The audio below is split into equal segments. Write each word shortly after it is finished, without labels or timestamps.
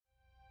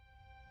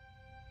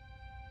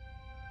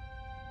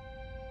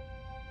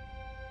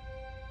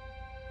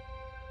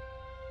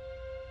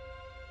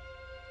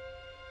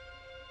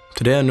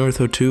Today on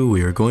Ortho2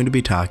 we are going to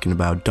be talking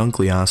about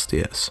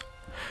Dunkleosteus.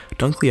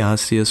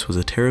 Dunkleosteus was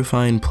a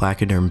terrifying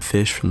placoderm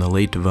fish from the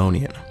late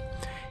Devonian.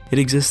 It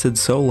existed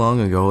so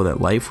long ago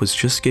that life was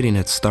just getting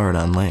its start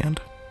on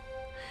land.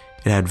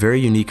 It had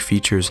very unique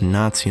features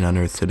not seen on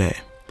Earth today.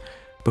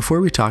 Before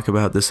we talk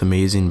about this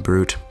amazing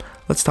brute,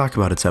 let's talk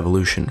about its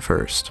evolution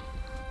first.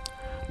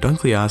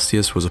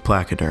 Dunkleosteus was a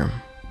placoderm.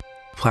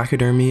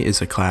 Placodermy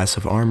is a class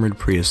of armored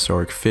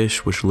prehistoric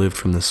fish which lived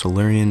from the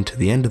Silurian to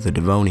the end of the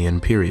Devonian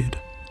period.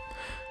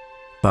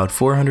 About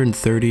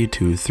 430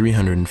 to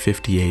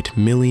 358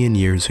 million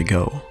years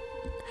ago.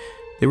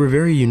 They were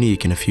very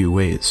unique in a few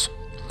ways.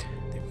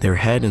 Their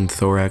head and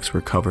thorax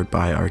were covered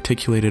by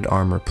articulated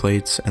armor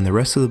plates, and the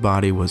rest of the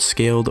body was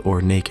scaled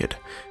or naked,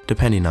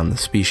 depending on the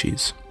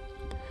species.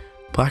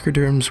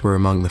 Placoderms were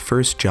among the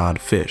first jawed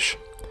fish.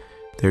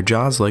 Their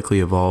jaws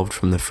likely evolved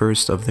from the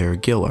first of their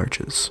gill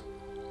arches.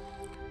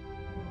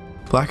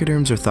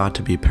 Placoderms are thought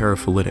to be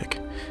paraphyletic,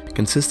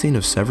 consisting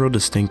of several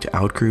distinct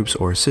outgroups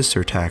or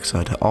sister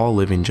taxa to all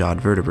living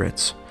jawed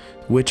vertebrates,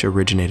 which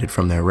originated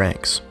from their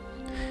ranks.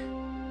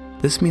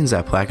 This means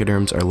that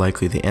placoderms are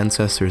likely the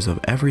ancestors of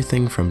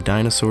everything from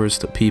dinosaurs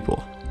to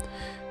people.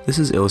 This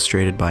is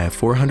illustrated by a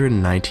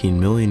 419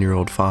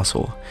 million-year-old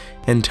fossil,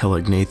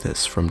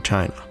 Entelognathus, from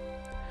China.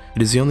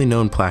 It is the only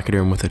known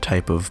placoderm with a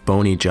type of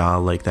bony jaw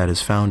like that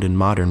is found in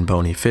modern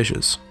bony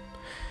fishes.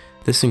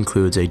 This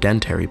includes a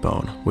dentary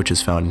bone, which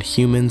is found in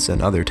humans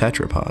and other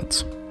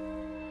tetrapods.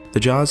 The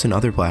jaws in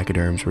other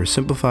placoderms were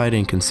simplified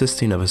and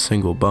consisting of a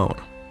single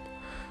bone.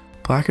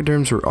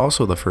 Placoderms were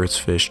also the first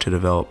fish to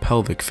develop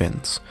pelvic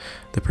fins,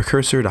 the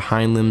precursor to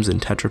hind limbs in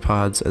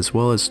tetrapods, as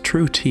well as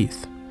true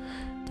teeth.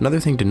 Another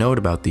thing to note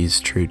about these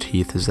true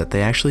teeth is that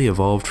they actually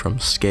evolved from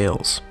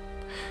scales.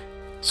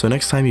 So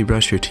next time you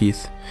brush your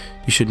teeth,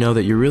 you should know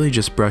that you're really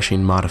just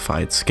brushing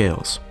modified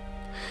scales.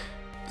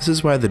 This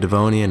is why the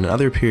Devonian and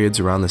other periods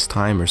around this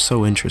time are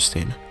so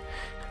interesting.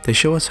 They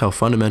show us how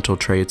fundamental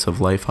traits of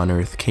life on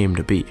Earth came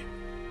to be.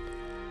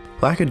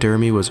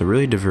 Placodermy was a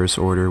really diverse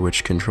order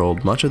which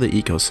controlled much of the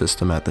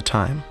ecosystem at the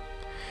time.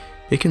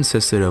 It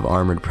consisted of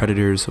armored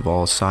predators of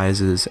all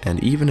sizes and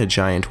even a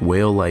giant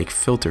whale-like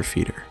filter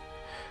feeder.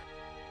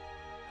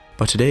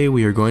 But today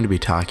we are going to be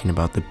talking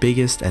about the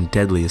biggest and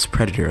deadliest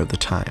predator of the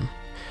time,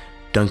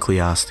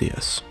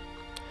 Dunkleosteus.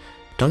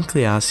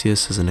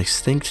 Dunkleosteus is an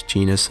extinct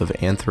genus of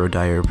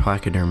anthrodire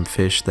placoderm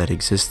fish that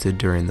existed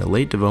during the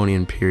late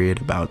Devonian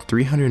period about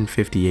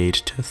 358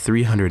 to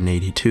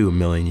 382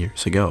 million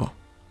years ago.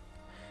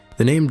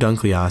 The name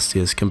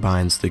Dunkleosteus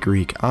combines the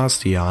Greek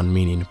osteon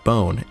meaning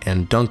bone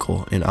and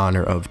dunkel in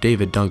honor of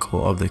David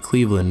Dunkel of the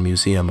Cleveland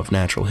Museum of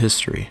Natural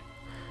History.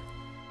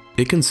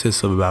 It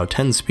consists of about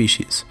 10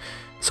 species,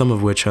 some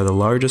of which are the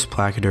largest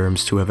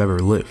placoderms to have ever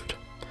lived.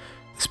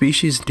 The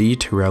species D.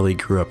 terrelli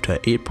grew up to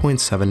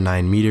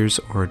 8.79 meters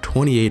or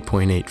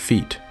 28.8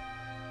 feet.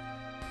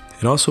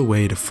 It also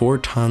weighed 4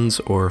 tons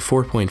or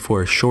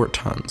 4.4 short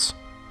tons.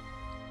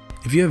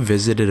 If you have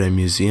visited a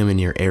museum in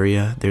your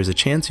area, there's a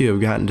chance you have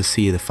gotten to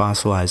see the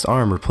fossilized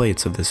armor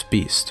plates of this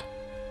beast.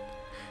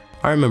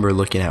 I remember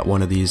looking at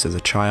one of these as a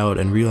child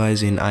and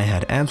realizing I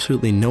had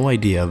absolutely no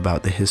idea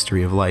about the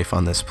history of life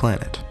on this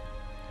planet.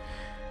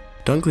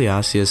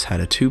 Dunkleosteus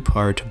had a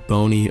two-part,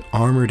 bony,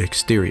 armored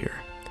exterior.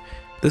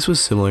 This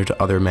was similar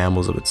to other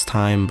mammals of its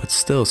time, but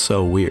still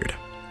so weird.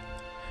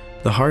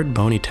 The hard,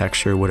 bony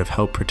texture would have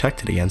helped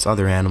protect it against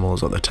other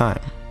animals of the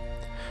time.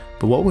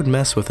 But what would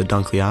mess with a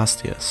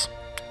Dunkleosteus?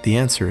 The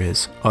answer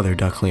is other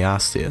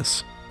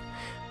Dunkleosteus.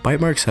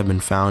 Bite marks have been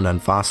found on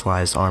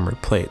fossilized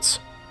armored plates.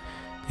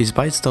 These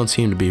bites don't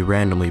seem to be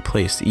randomly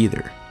placed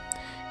either.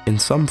 In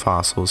some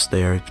fossils,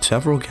 there are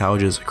several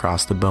gouges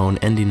across the bone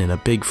ending in a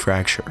big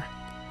fracture,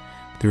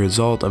 the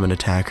result of an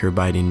attacker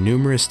biting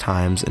numerous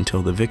times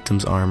until the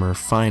victim's armor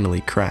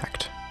finally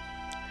cracked.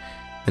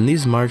 And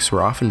these marks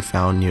were often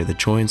found near the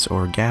joints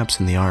or gaps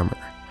in the armor,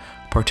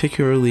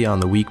 particularly on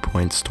the weak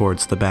points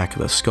towards the back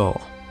of the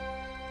skull.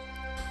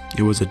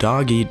 It was a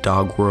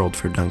dog-eat-dog world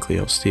for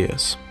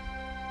Dunkleosteus.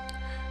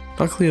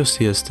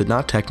 Dunkleosteus did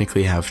not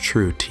technically have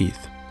true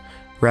teeth.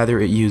 Rather,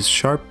 it used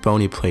sharp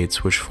bony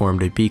plates which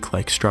formed a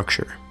beak-like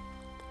structure.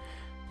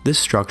 This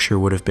structure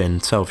would have been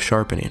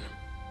self-sharpening.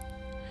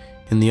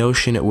 In the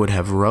ocean, it would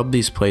have rubbed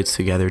these plates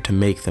together to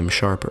make them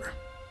sharper.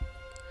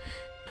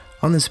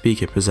 On this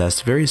beak, it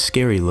possessed very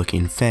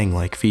scary-looking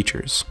fang-like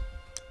features.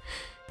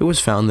 It was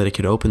found that it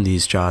could open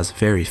these jaws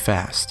very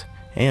fast,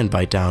 and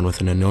bite down with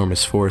an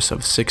enormous force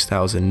of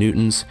 6,000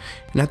 newtons,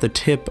 and at the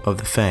tip of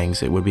the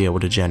fangs, it would be able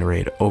to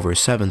generate over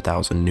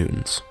 7,000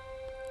 newtons.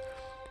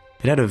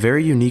 It had a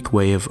very unique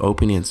way of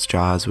opening its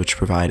jaws which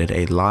provided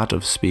a lot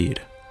of speed.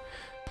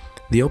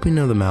 The opening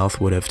of the mouth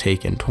would have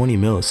taken 20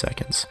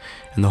 milliseconds,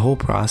 and the whole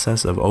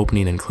process of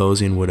opening and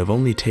closing would have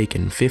only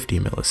taken 50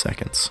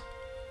 milliseconds.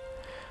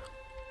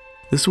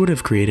 This would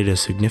have created a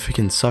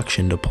significant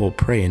suction to pull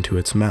prey into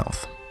its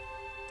mouth.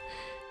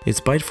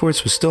 Its bite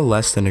force was still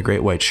less than a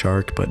great white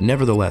shark, but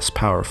nevertheless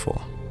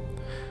powerful.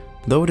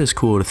 Though it is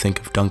cool to think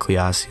of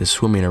Dunkleosteus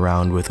swimming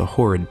around with a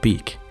horrid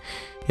beak,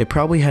 it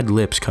probably had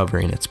lips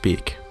covering its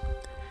beak.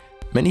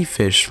 Many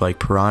fish, like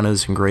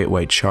piranhas and great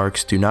white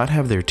sharks, do not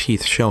have their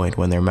teeth showing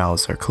when their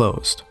mouths are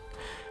closed.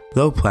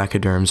 Though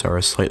placoderms are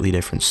a slightly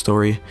different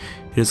story,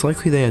 it is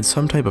likely they had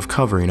some type of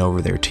covering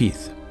over their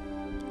teeth.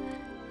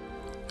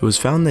 It was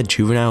found that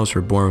juveniles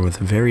were born with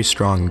very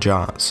strong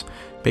jaws,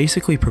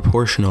 basically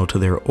proportional to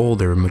their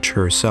older,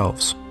 mature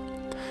selves.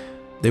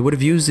 They would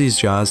have used these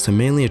jaws to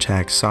mainly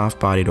attack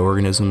soft-bodied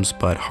organisms,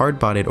 but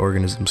hard-bodied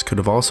organisms could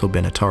have also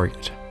been a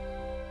target.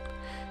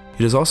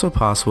 It is also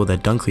possible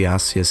that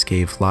Dunkleosteus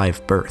gave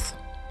live birth.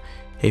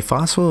 A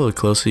fossil of a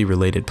closely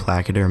related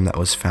placoderm that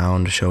was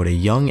found showed a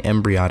young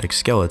embryonic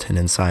skeleton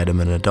inside of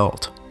an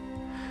adult.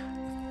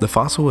 The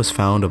fossil was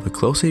found of a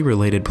closely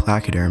related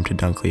placoderm to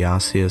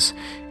Dunkleosteus,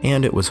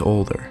 and it was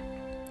older.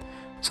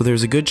 So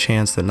there's a good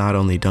chance that not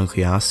only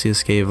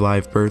Dunkleosteus gave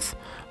live birth,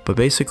 but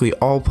basically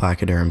all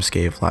placoderms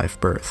gave live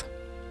birth.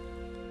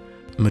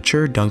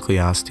 Mature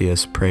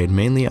Dunkleosteus preyed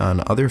mainly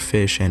on other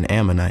fish and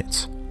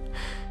ammonites.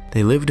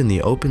 They lived in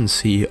the open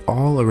sea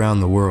all around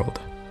the world.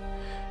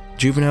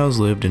 Juveniles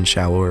lived in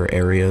shallower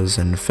areas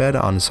and fed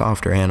on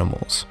softer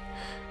animals.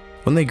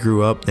 When they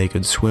grew up, they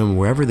could swim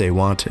wherever they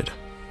wanted.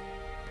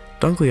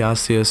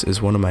 Dunkleosteus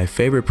is one of my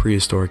favorite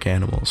prehistoric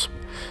animals.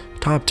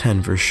 Top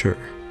 10 for sure.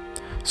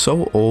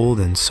 So old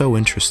and so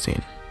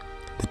interesting.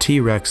 The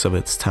T-Rex of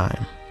its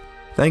time.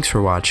 Thanks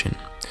for watching.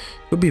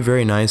 It would be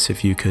very nice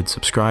if you could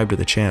subscribe to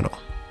the channel.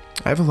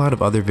 I have a lot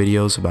of other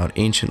videos about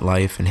ancient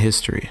life and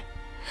history.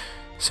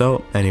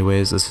 So,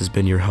 anyways, this has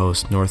been your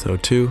host,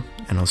 Northo2,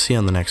 and I'll see you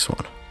on the next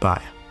one.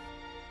 Bye.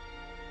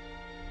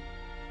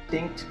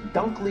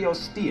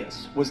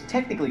 Dunkleosteus was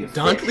technically a fish,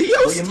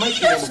 Dunkleosteus? so you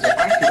might be able to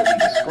accurately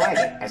describe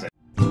it as a